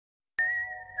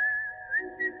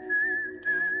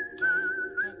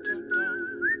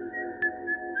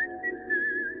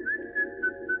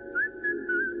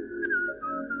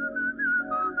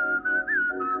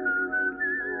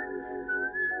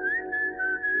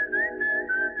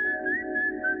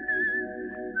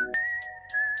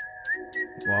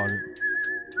water.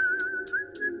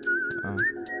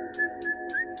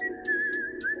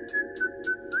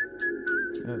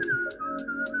 Yep.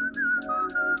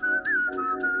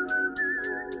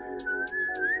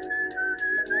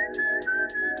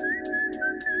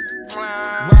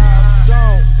 Rob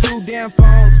Stone, 2 damn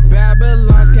phones,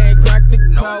 Babylons can't crack the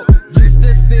code. Used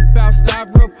to sip out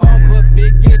styrofoam, but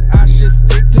figured I should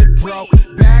stick to dro.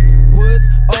 Backwoods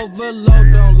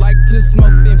overload, don't like to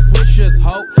smoke them swishers,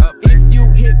 ho. If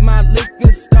you hit my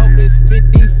liquor store, it's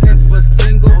 50 cents for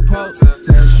single post.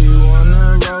 Said she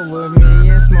wanna roll with me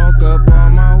and smoke up all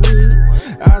my weed.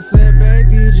 I said,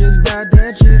 baby, just buy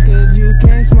that cheese, cause you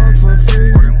can't smoke for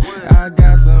free. I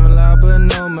got some love but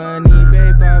no money,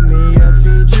 babe, buy me a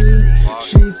Fiji.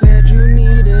 She said you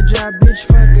need a job, bitch,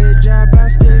 fuck a job, I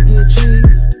still get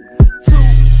cheese. 2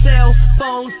 cell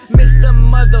phones, Mr.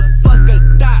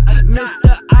 Motherfucker Thot.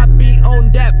 Mr. I be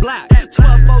on that block.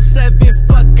 1207,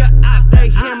 fuck a op. They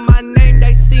hear my name,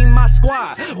 they see my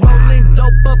squad. Rolling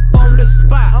dope up on the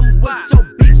spot. I'm with your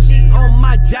bitch, she on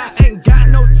my job. Ain't got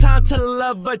no time to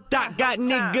love a thot. Got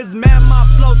niggas mad, my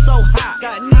flow so hot.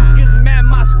 Got niggas mad,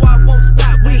 my squad won't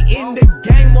stop. We in the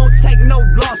game, won't take no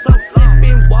loss. I'm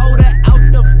sipping water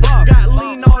out the Voss. Got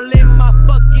lean all in my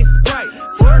fucking sprite.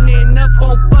 Turning up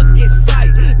on fucking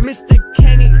sight. Mr.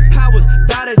 Kenny Powers,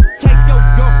 gotta take your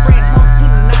girlfriend home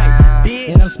tonight,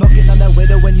 bitch. And I'm smoking on that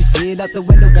window when you see it out the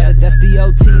window. Got a dusty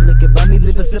OT, looking by me,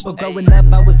 live a sipper. Growing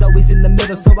up, I was always in the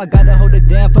middle, so I gotta hold it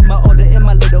down for my older and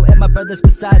my little. And my brothers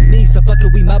besides me, so fuck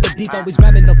it, we mob it deep. Always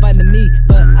grinding, no finding me,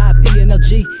 but I be an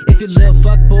LG. If you little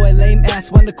fuck boy, lame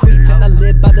ass, wanna creep. And I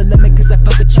live by the limit, cause that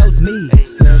fucker chose me.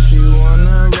 Said she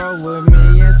wanna roll with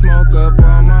me and smoke up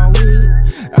all my weed.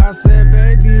 I said,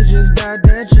 baby, just buy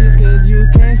that cheese, cause you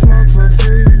can't smoke for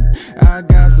free. I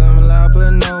got some love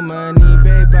but no money,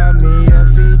 babe, buy me a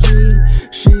Fiji.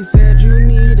 She said you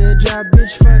need a job,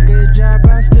 bitch, fuck a job,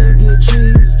 I still get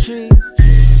cheese.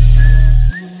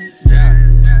 Yeah.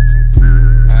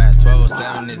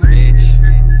 1207 this bitch.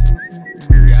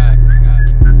 Yeah.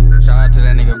 Shout out to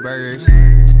that nigga Burgers.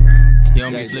 He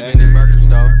don't be flipping them burgers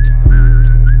though.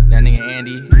 That nigga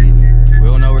Andy. We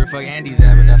don't know where the fuck Andy's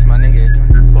at, but that's my nigga.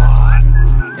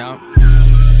 Yup.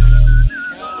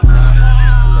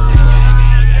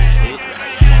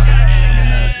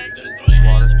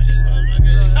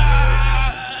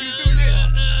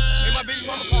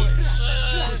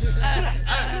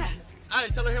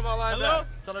 Tell her him my line back.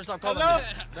 Tell her stop calling me.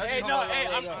 Hey,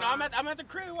 I'm at the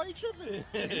crib. Why you tripping?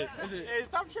 Hey,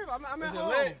 stop tripping. I'm at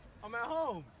home. I'm at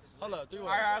home. Hold up, 3-way. All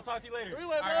right, I'll talk to you later.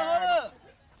 3-way, bro. Hold up.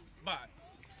 Bye.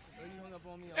 You hung up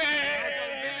on me.